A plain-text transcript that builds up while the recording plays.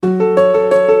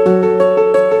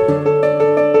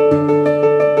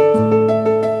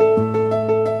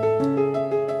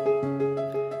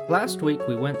Last week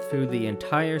we went through the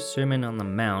entire Sermon on the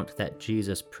Mount that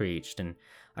Jesus preached, and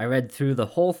I read through the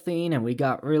whole thing and we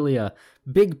got really a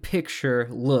big picture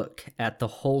look at the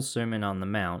whole Sermon on the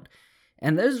Mount.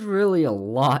 And there's really a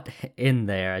lot in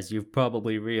there, as you've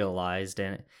probably realized,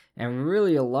 and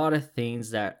really a lot of things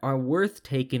that are worth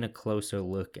taking a closer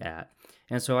look at.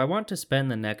 And so I want to spend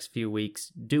the next few weeks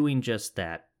doing just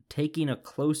that, taking a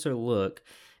closer look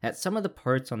at some of the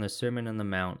parts on the Sermon on the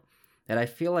Mount that I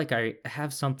feel like I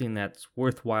have something that's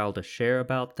worthwhile to share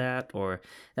about that, or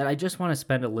that I just want to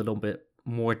spend a little bit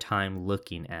more time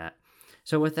looking at.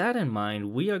 So with that in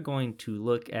mind, we are going to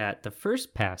look at the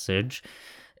first passage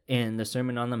in the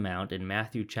Sermon on the Mount in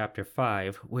Matthew chapter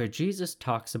 5, where Jesus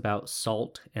talks about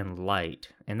salt and light.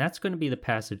 And that's going to be the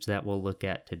passage that we'll look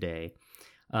at today.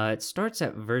 It starts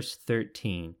at verse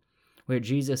 13, where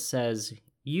Jesus says,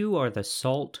 "You are the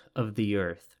salt of the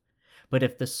earth. But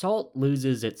if the salt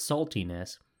loses its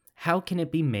saltiness, how can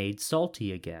it be made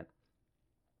salty again?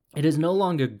 It is no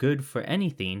longer good for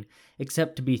anything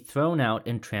except to be thrown out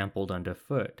and trampled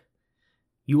underfoot.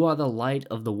 You are the light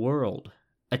of the world.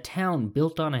 A town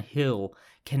built on a hill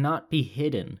cannot be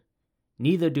hidden.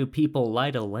 Neither do people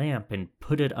light a lamp and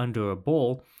put it under a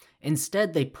bowl.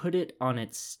 Instead, they put it on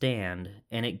its stand,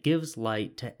 and it gives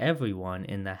light to everyone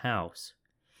in the house.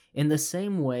 In the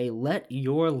same way, let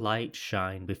your light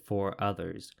shine before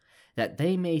others, that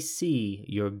they may see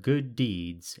your good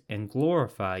deeds and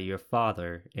glorify your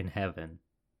Father in heaven."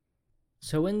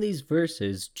 So in these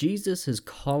verses, Jesus is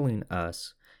calling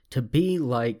us to be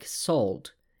like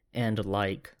salt and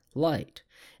like light,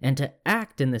 and to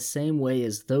act in the same way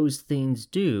as those things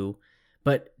do,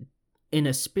 but in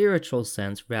a spiritual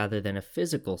sense rather than a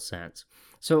physical sense.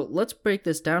 So let's break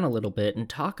this down a little bit and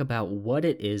talk about what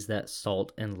it is that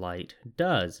salt and light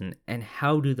does, and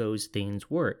how do those things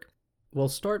work. We'll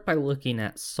start by looking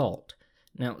at salt.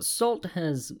 Now, salt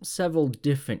has several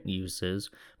different uses,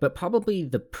 but probably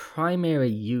the primary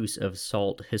use of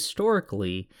salt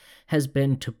historically has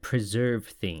been to preserve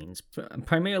things,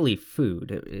 primarily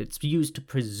food. It's used to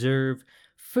preserve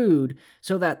food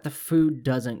so that the food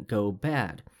doesn't go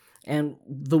bad. And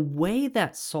the way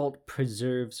that salt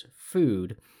preserves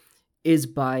food is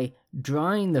by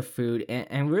drying the food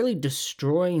and really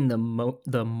destroying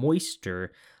the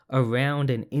moisture around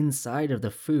and inside of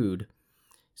the food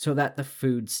so that the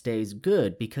food stays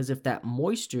good. Because if that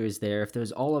moisture is there, if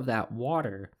there's all of that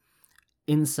water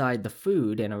inside the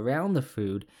food and around the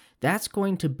food, that's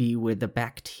going to be where the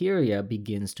bacteria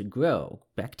begins to grow.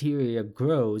 Bacteria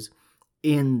grows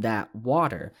in that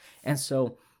water. And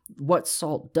so what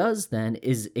salt does then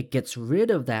is it gets rid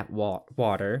of that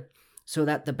water so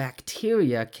that the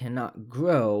bacteria cannot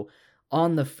grow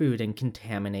on the food and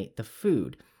contaminate the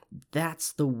food.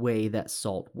 That's the way that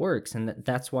salt works, and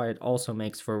that's why it also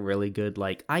makes for a really good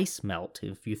ice melt.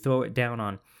 If you throw it down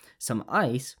on some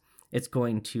ice, it's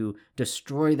going to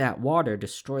destroy that water,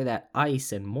 destroy that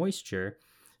ice and moisture,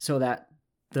 so that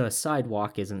the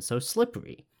sidewalk isn't so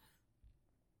slippery.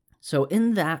 So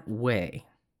in that way,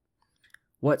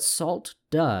 what salt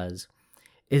does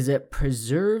is it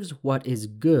preserves what is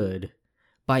good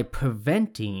by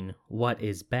preventing what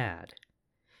is bad.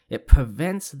 It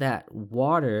prevents that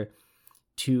water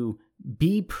to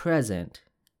be present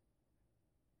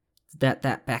that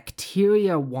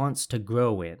bacteria wants to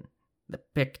grow in. The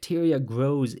bacteria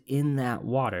grows in that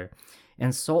water,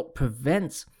 and salt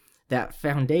prevents that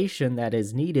foundation that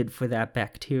is needed for that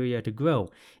bacteria to grow.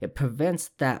 It prevents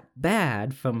that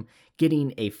bad from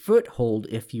getting a foothold,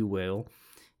 if you will,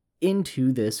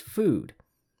 into this food.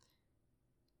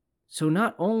 So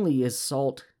not only is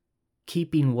salt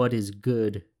keeping what is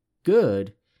good,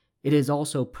 it is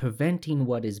also preventing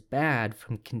what is bad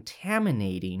from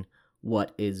contaminating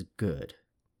what is good.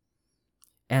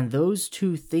 And those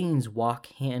two things walk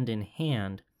hand in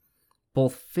hand,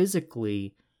 both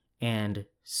physically and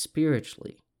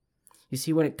spiritually. You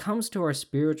see, when it comes to our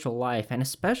spiritual life, and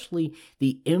especially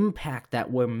the impact that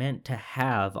we're meant to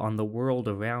have on the world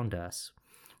around us,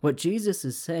 what Jesus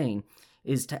is saying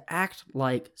is to act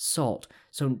like salt.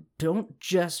 So don't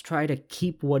just try to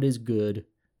keep what is good,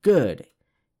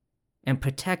 and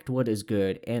protect what is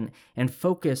good, and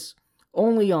focus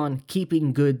only on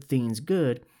keeping good things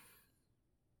good,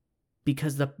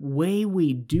 because the way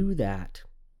we do that,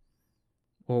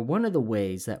 or one of the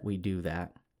ways that we do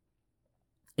that,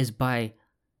 is by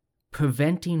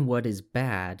preventing what is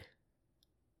bad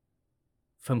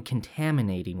from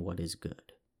contaminating what is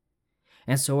good.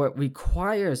 And so it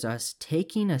requires us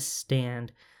taking a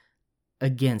stand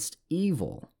against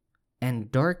evil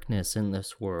and darkness in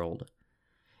this world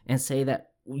and say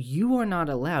that you are not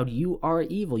allowed, you are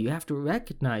evil. You have to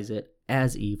recognize it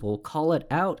as evil, call it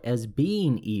out as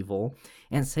being evil,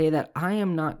 and say that I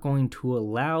am not going to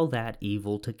allow that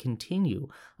evil to continue.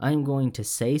 I'm going to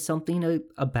say something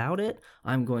about it.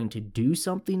 I'm going to do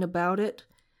something about it.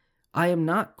 I am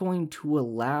not going to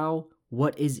allow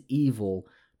what is evil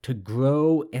to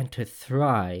grow and to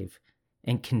thrive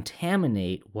and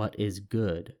contaminate what is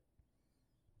good.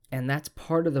 And that's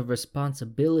part of the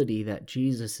responsibility that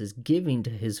Jesus is giving to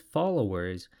his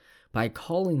followers by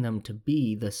calling them to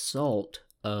be the salt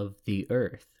of the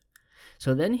earth.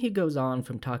 So then he goes on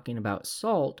from talking about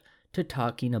salt to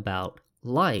talking about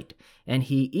light. And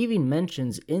he even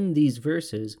mentions in these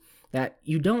verses that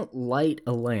you don't light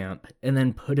a lamp and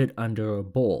then put it under a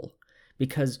bowl.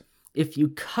 Because if you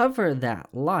cover that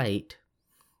light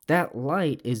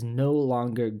is no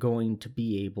longer going to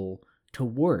be able to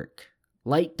work.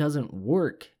 Light doesn't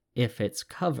work if it's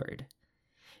covered.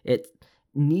 It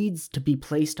needs to be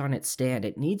placed on its stand.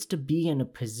 It needs to be in a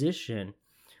position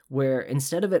where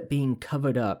instead of it being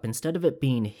covered up, instead of it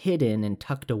being hidden and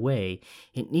tucked away,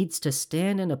 it needs to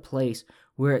stand in a place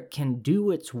where it can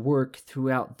do its work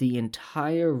throughout the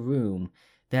entire room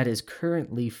that is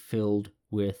currently filled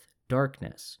with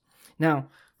darkness. Now,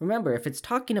 remember, if it's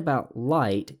talking about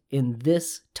light in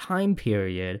this time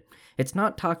period, it's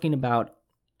not talking about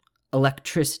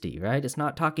electricity, right? It's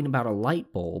not talking about a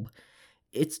light bulb.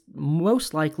 It's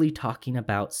most likely talking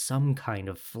about some kind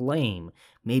of flame,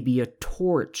 maybe a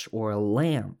torch or a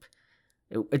lamp.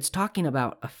 It's talking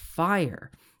about a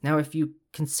fire. Now, if you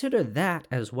consider that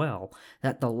as well,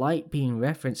 that the light being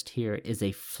referenced here is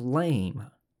a flame,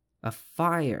 a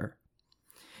fire,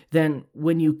 then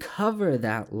when you cover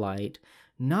that light,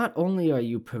 not only are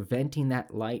you preventing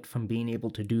that light from being able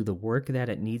to do the work that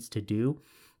it needs to do,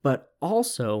 but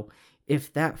also,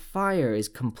 if that fire is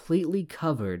completely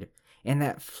covered and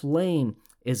that flame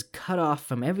is cut off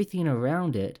from everything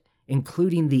around it,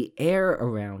 including the air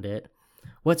around it,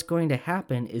 what's going to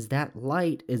happen is that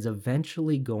light is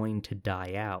eventually going to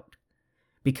die out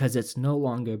because it's no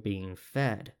longer being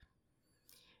fed.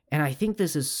 And I think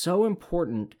this is so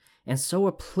important and so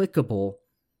applicable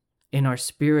in our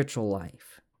spiritual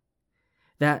life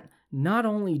that not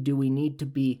only do we need to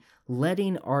be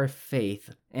letting our faith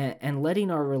and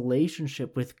letting our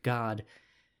relationship with God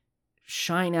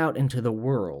shine out into the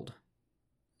world,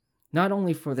 not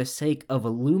only for the sake of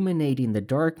illuminating the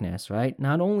darkness, right?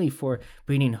 Not only for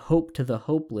bringing hope to the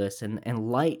hopeless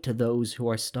and light to those who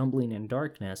are stumbling in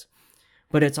darkness,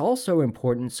 but it's also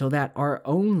important so that our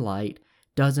own light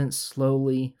doesn't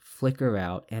slowly flicker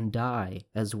out and die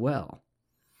as well.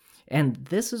 And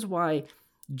this is why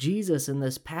Jesus in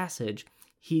this passage,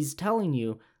 he's telling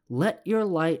you, let your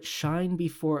light shine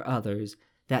before others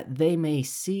that they may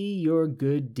see your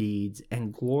good deeds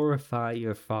and glorify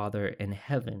your Father in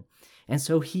heaven. And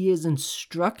so he is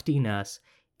instructing us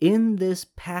in this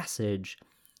passage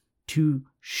to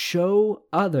show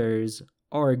others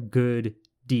our good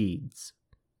deeds.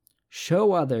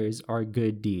 Show others our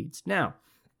good deeds. Now,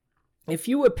 if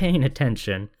you were paying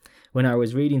attention when I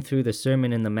was reading through the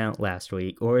Sermon in the Mount last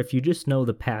week, or if you just know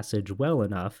the passage well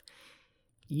enough,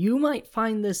 you might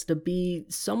find this to be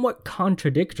somewhat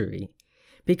contradictory.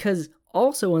 Because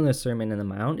also in the Sermon in the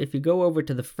Mount, if you go over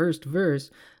to the first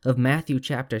verse of Matthew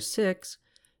chapter 6,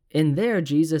 in there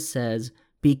Jesus says,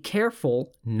 "Be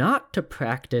careful not to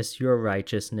practice your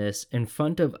righteousness in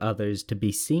front of others to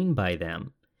be seen by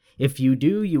them. If you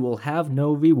do, you will have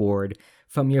no reward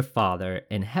from your Father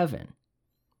in heaven."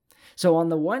 So on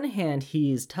the one hand,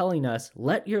 he is telling us,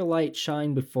 let your light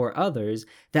shine before others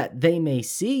that they may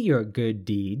see your good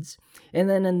deeds. And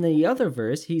then in the other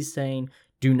verse, he's saying,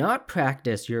 do not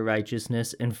practice your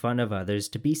righteousness in front of others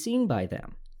to be seen by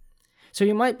them. So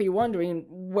you might be wondering,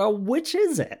 well, which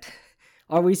is it?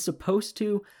 Are we supposed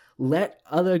to let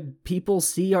other people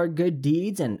see our good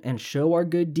deeds and show our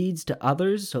good deeds to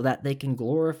others so that they can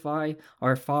glorify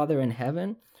our Father in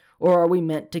heaven? Or are we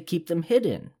meant to keep them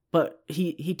hidden? But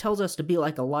he tells us to be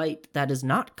like a light that is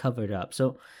not covered up.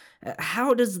 So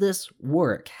how does this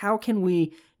work? How can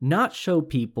we not show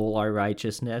people our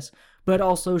righteousness, but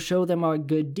also show them our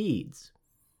good deeds?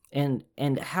 And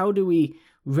how do we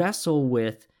wrestle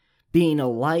with being a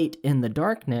light in the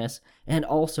darkness and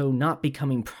also not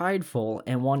becoming prideful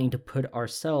and wanting to put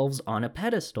ourselves on a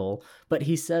pedestal? But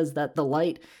he says that the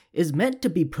light is meant to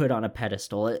be put on a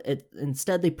pedestal.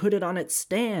 Instead, they put it on its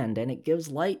stand and it gives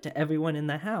light to everyone in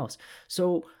the house.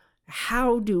 So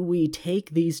how do we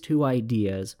take these two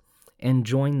ideas and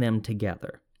join them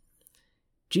together?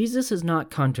 Jesus is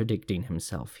not contradicting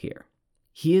himself here.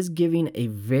 He is giving a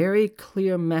very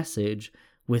clear message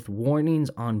with warnings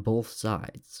on both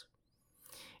sides.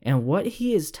 And what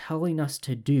he is telling us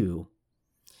to do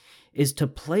is to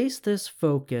place this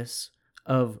focus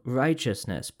of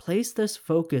righteousness, place this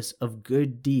focus of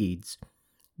good deeds,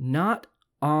 not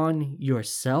on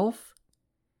yourself,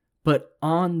 but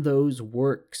on those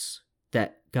works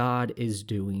that God is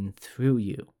doing through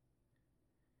you.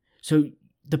 So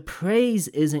the praise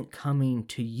isn't coming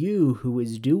to you who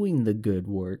is doing the good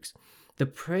works. The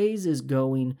praise is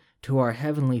going to our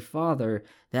Heavenly Father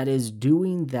that is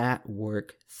doing that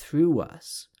work through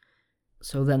us.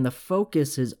 So then the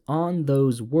focus is on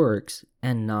those works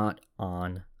and not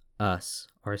on us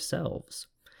ourselves.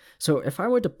 So if I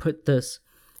were to put this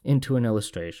into an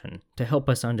illustration to help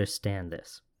us understand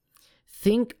this,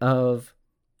 think of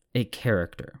a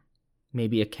character,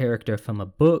 maybe a character from a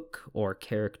book or a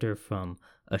character from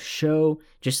a show.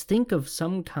 Just think of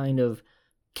some kind of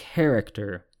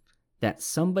character that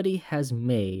somebody has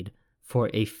made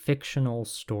for a fictional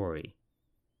story.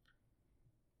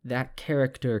 That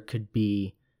character could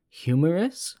be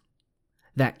humorous,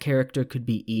 that character could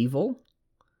be evil,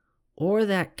 or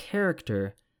that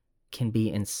character can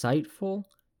be insightful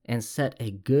and set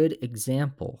a good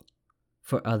example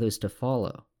for others to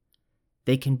follow.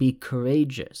 They can be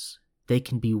courageous, they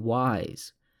can be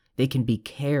wise, they can be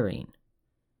caring.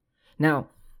 Now,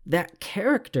 that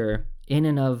character in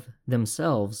and of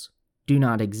themselves do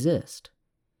not exist.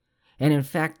 And in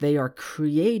fact, they are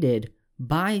created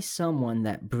by someone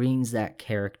that brings that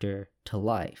character to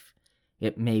life.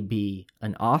 It may be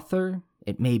an author,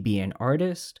 it may be an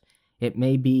artist, it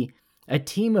may be a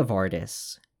team of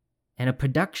artists and a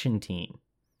production team.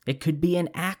 It could be an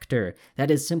actor that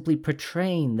is simply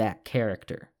portraying that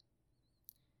character.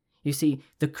 You see,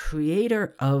 the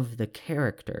creator of the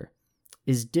character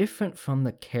is different from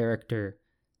the character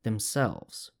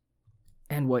themselves.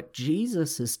 And what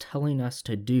Jesus is telling us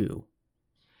to do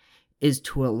is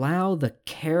to allow the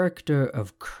character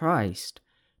of Christ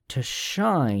to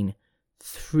shine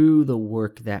through the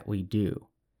work that we do,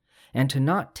 and to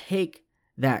not take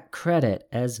that credit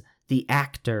as the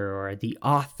actor or the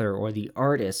author or the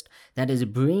artist that is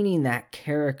bringing that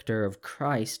character of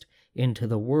Christ into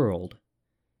the world.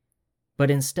 But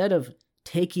instead of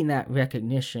taking that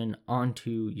recognition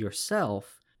onto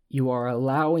yourself, you are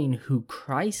allowing who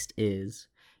Christ is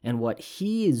and what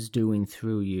he is doing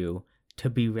through you to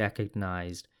be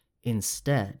recognized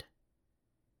instead.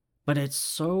 But it's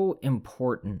so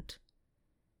important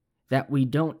that we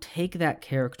don't take that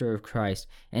character of Christ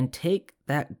and take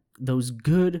those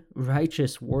good,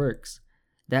 righteous works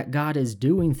that God is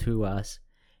doing through us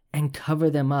and cover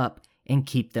them up and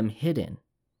keep them hidden.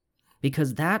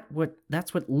 Because that's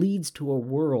what leads to a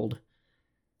world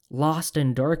lost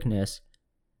in darkness,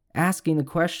 asking the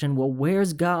question, well,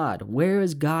 where's God? Where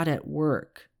is God at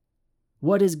work?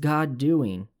 What is God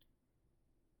doing?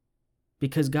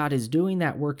 Because God is doing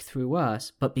that work through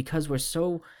us, but because we're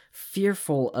so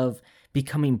fearful of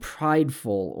becoming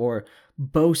prideful or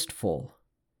boastful,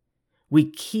 we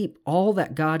keep all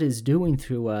that God is doing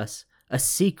through us a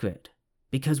secret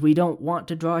because we don't want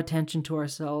to draw attention to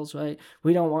ourselves, right?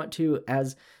 We don't want to,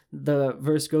 as the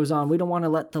verse goes on, we don't want to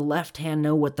let the left hand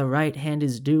know what the right hand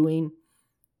is doing,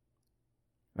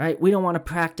 right? We don't want to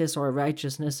practice our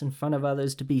righteousness in front of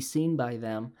others to be seen by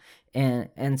them.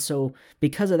 And so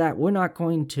because of that, we're not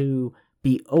going to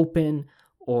be open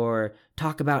or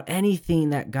talk about anything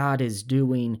that God is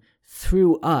doing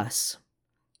through us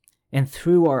and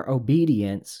through our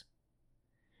obedience,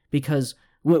 because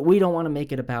we don't want to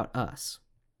make it about us.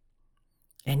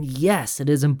 And yes, it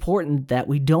is important that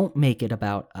we don't make it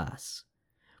about us,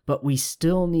 but we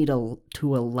still need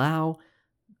to allow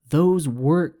those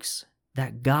works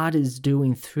that God is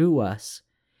doing through us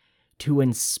to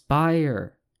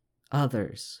inspire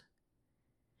others,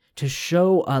 to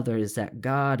show others that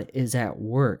God is at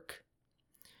work,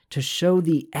 to show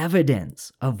the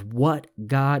evidence of what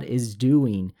God is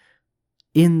doing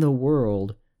in the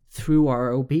world through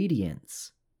our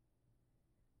obedience.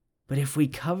 But if we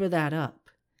cover that up,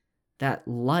 that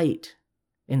light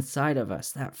inside of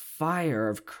us, that fire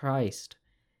of Christ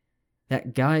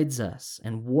that guides us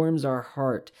and warms our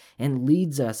heart and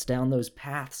leads us down those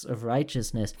paths of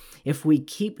righteousness, if we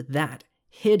keep that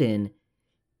hidden,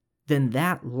 then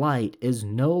that light is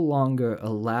no longer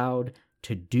allowed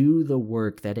to do the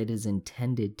work that it is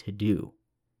intended to do.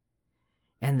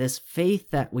 And this faith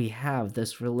that we have,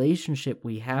 this relationship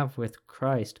we have with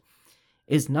Christ,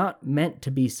 is not meant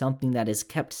to be something that is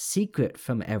kept secret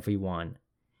from everyone.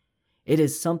 It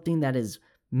is something that is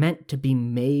meant to be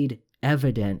made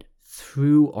evident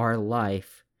through our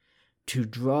life to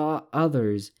draw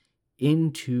others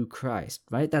into Christ,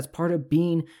 right? That's part of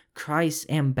being Christ's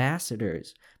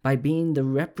ambassadors, by being the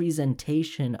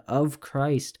representation of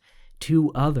Christ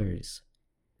to others,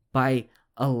 by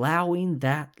allowing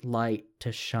that light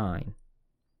to shine.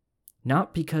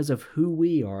 Not because of who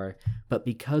we are, but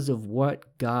because of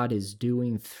what God is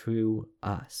doing through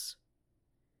us.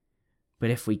 But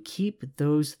if we keep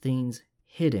those things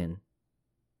hidden,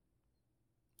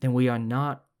 then we are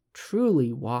not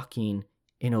truly walking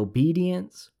in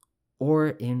obedience or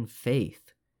in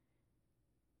faith.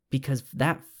 Because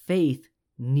that faith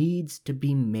needs to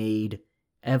be made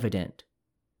evident.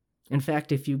 In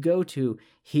fact, if you go to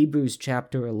Hebrews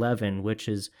chapter 11, which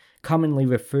is commonly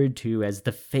referred to as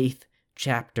the faith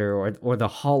chapter or the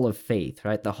hall of faith,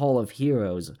 right? The hall of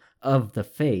heroes of the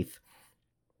faith.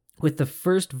 With the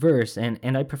first verse,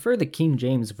 and I prefer the King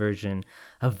James version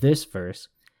of this verse,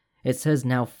 it says,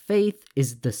 "Now faith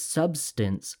is the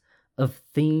substance of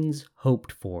things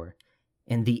hoped for,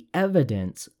 and the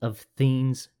evidence of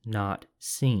things not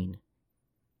seen."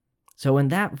 So in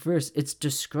that verse, it's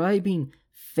describing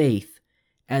faith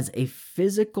as a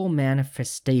physical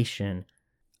manifestation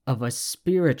of a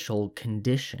spiritual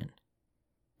condition.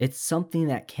 It's something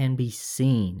that can be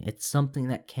seen. It's something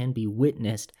that can be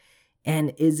witnessed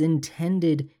and is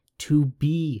intended to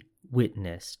be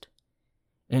witnessed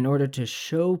in order to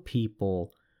show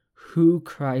people who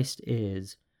Christ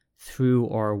is through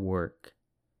our work.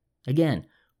 Again,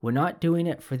 we're not doing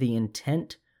it for the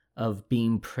intent of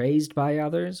being praised by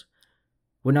others.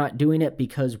 We're not doing it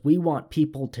because we want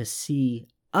people to see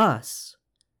us.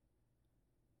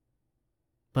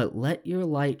 But let your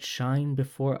light shine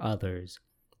before others,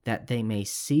 that they may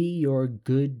see your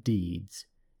good deeds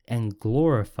and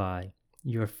glorify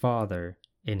your Father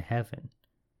in heaven.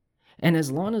 And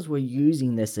as long as we're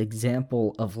using this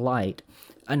example of light,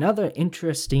 another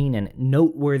interesting and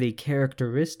noteworthy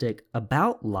characteristic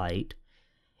about light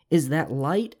is that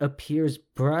light appears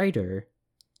brighter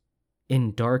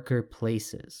in darker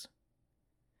places.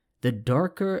 The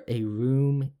darker a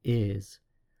room is,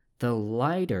 the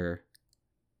lighter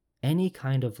any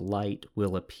kind of light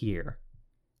will appear.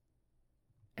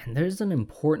 And there's an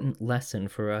important lesson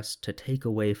for us to take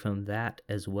away from that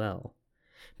as well.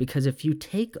 Because if you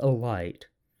take a light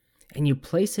and you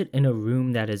place it in a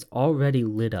room that is already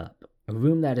lit up, a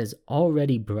room that is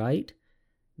already bright,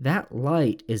 that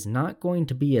light is not going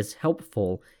to be as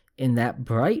helpful in that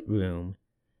bright room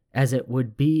as it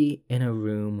would be in a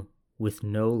room with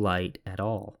no light at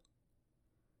all.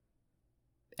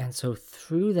 And so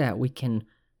through that we can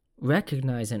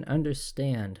recognize and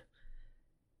understand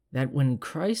that when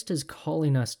Christ is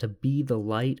calling us to be the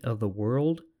light of the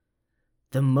world,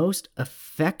 the most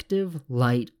effective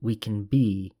light we can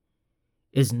be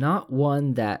is not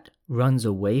one that runs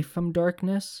away from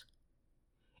darkness.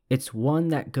 It's one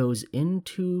that goes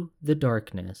into the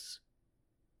darkness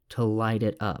to light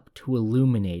it up, to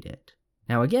illuminate it.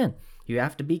 Now again, you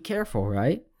have to be careful,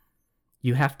 right?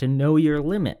 You have to know your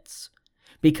limits.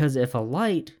 Because if a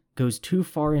light goes too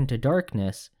far into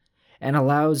darkness and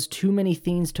allows too many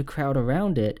things to crowd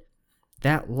around it,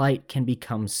 that light can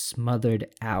become smothered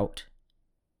out,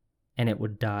 and it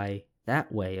would die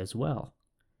that way as well.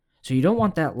 So you don't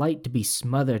want that light to be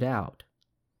smothered out.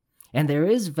 And there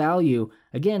is value,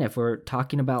 again, if we're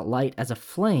talking about light as a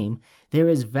flame, there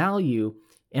is value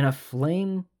in a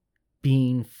flame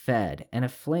being fed and a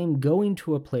flame going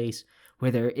to a place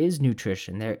where there is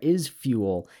nutrition, there is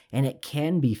fuel, and it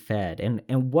can be fed.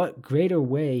 And what greater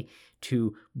way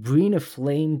to bring a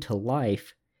flame to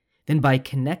life than by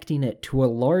connecting it to a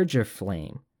larger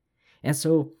flame? And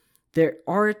so there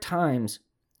are times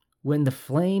when the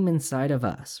flame inside of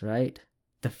us, right,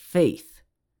 the faith,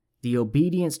 the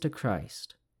obedience to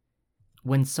Christ,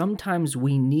 when sometimes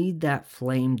we need that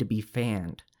flame to be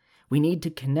fanned, we need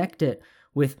to connect it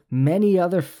with many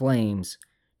other flames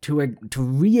to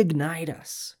reignite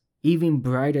us even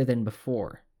brighter than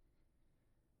before.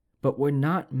 But we're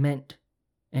not meant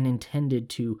and intended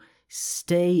to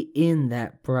stay in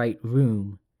that bright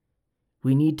room.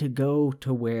 We need to go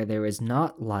to where there is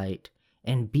not light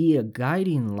and be a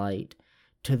guiding light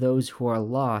to those who are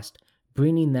lost,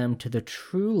 bringing them to the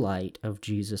true light of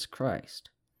Jesus Christ.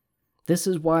 This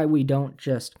is why we don't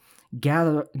just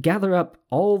gather up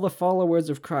all the followers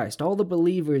of Christ, all the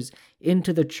believers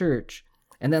into the church,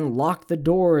 and then lock the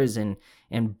doors and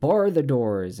bar the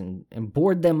doors and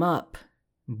board them up,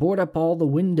 board up all the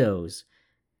windows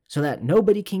so that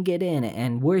nobody can get in,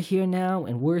 and we're here now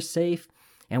and we're safe,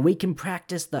 and we can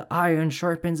practice the iron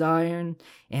sharpens iron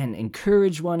and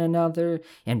encourage one another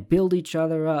and build each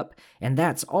other up, and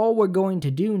that's all we're going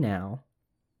to do now.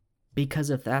 Because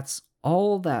if that's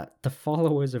all that the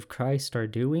followers of Christ are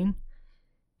doing,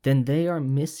 then they are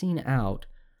missing out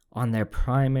on their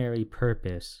primary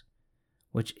purpose,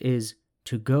 which is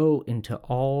to go into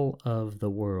all of the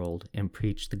world and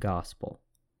preach the gospel.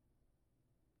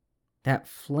 that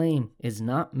flame is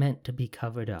not meant to be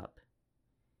covered up.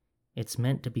 It's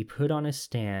meant to be put on a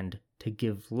stand to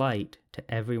give light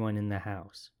to everyone in the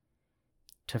house,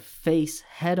 to face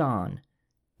head on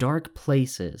dark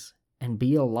places and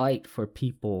be a light for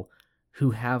people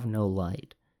who have no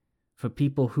light, for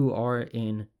people who are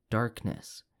in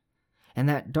darkness. And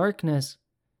that darkness,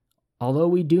 although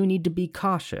we do need to be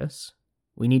cautious,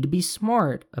 we need to be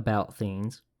smart about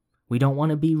things, we don't want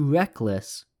to be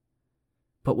reckless,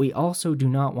 but we also do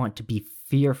not want to be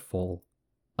fearful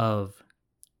of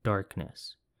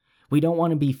darkness. We don't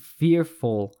want to be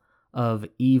fearful of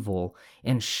evil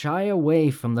and shy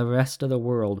away from the rest of the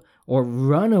world or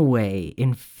run away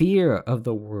in fear of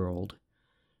the world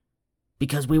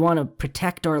because we want to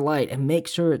protect our light and make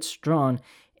sure it's strong.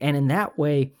 And in that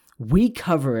way, we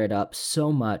cover it up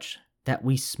so much that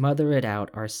we smother it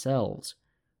out ourselves.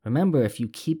 Remember, if you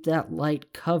keep that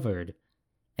light covered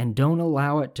and don't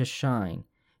allow it to shine,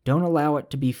 don't allow it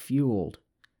to be fueled,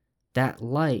 that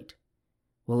light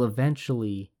will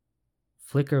eventually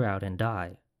flicker out and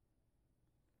die.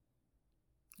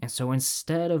 And so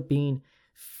instead of being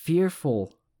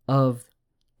fearful of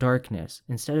darkness,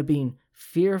 instead of being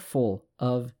fearful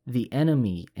of the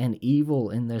enemy and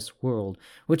evil in this world,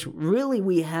 which really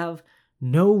we have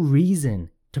no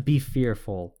reason to be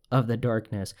fearful of the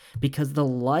darkness, because the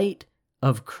light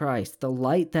of Christ, the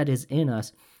light that is in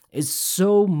us, is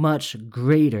so much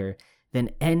greater than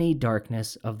any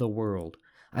darkness of the world.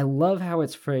 I love how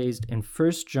it's phrased in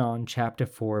 1 John chapter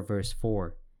 4, verse 4.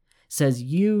 It says,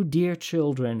 "You, dear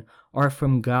children, are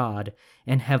from God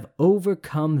and have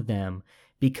overcome them,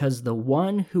 because the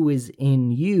one who is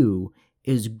in you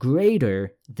is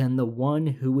greater than the one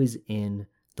who is in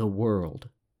the world."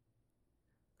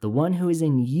 The one who is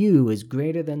in you is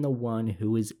greater than the one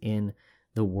who is in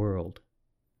the world.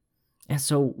 And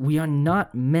so we are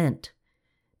not meant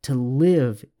to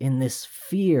live in this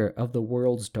fear of the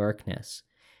world's darkness.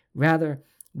 Rather,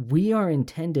 we are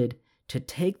intended to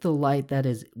take the light that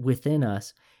is within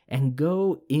us and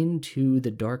go into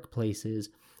the dark places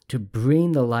to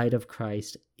bring the light of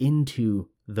Christ into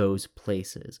those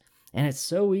places. And it's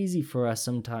so easy for us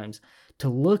sometimes to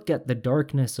look at the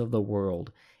darkness of the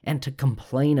world and to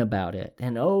complain about it.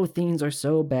 And, oh, things are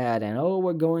so bad. And, oh,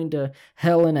 we're going to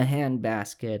hell in a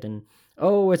handbasket. And,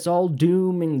 oh, it's all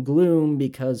doom and gloom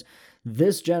because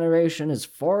this generation is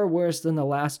far worse than the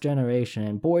last generation.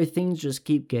 And, boy, things just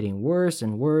keep getting worse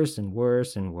and worse and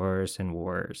worse and worse and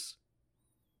worse.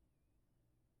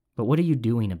 But what are you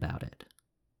doing about it?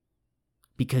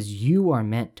 Because you are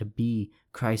meant to be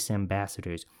Christ's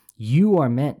ambassadors. You are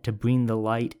meant to bring the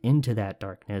light into that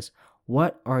darkness.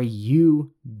 What are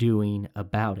you doing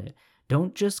about it?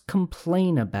 Don't just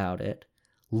complain about it.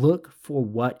 Look for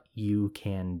what you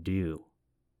can do.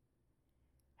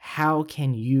 How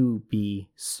can you be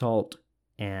salt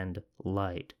and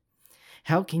light?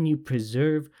 How can you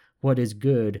preserve what is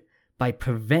good by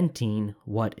preventing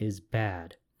what is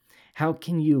bad? How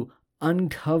can you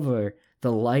uncover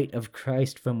the light of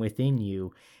Christ from within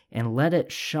you and let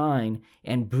it shine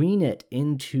and bring it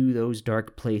into those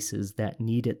dark places that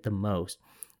need it the most?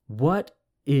 What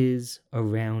is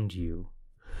around you?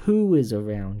 Who is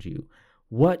around you?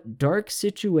 What dark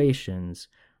situations,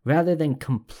 rather than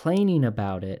complaining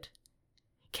about it,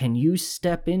 can you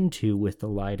step into with the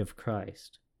light of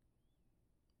Christ?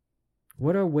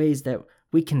 What are ways that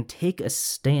we can take a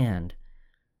stand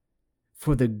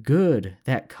for the good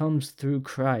that comes through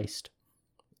Christ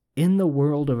in the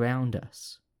world around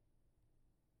us?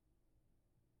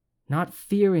 Not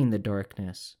fearing the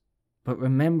darkness, but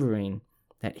remembering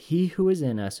that he who is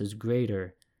in us is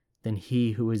greater than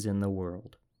he who is in the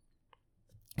world.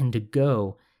 And to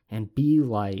go and be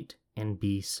light and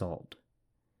be salt.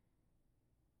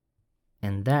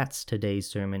 And that's today's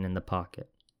Sermon in the Pocket.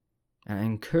 And I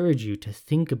encourage you to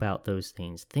think about those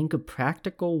things. Think of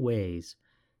practical ways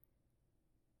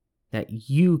that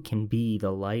you can be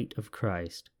the light of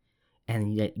Christ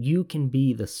and that you can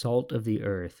be the salt of the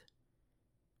earth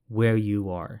where you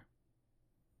are.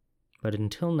 But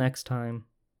until next time,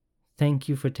 thank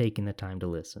you for taking the time to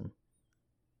listen.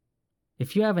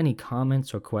 If you have any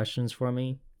comments or questions for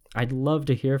me, I'd love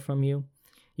to hear from you.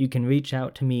 You can reach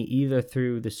out to me either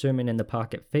through the Sermon in the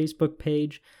Pocket Facebook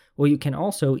page, or you can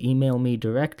also email me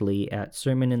directly at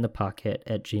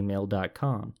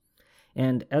sermoninthepocket@gmail.com.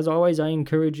 And as always, I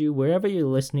encourage you, wherever you're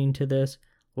listening to this,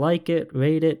 like it,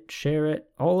 rate it, share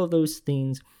it, all of those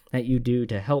things that you do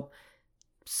to help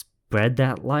spread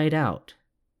that light out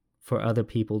for other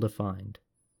people to find.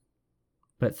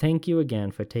 But thank you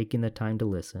again for taking the time to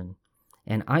listen,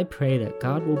 and I pray that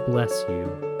God will bless you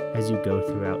as you go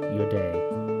throughout your day.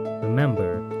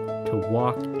 Remember to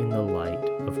walk in the light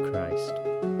of Christ.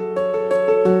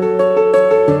 you.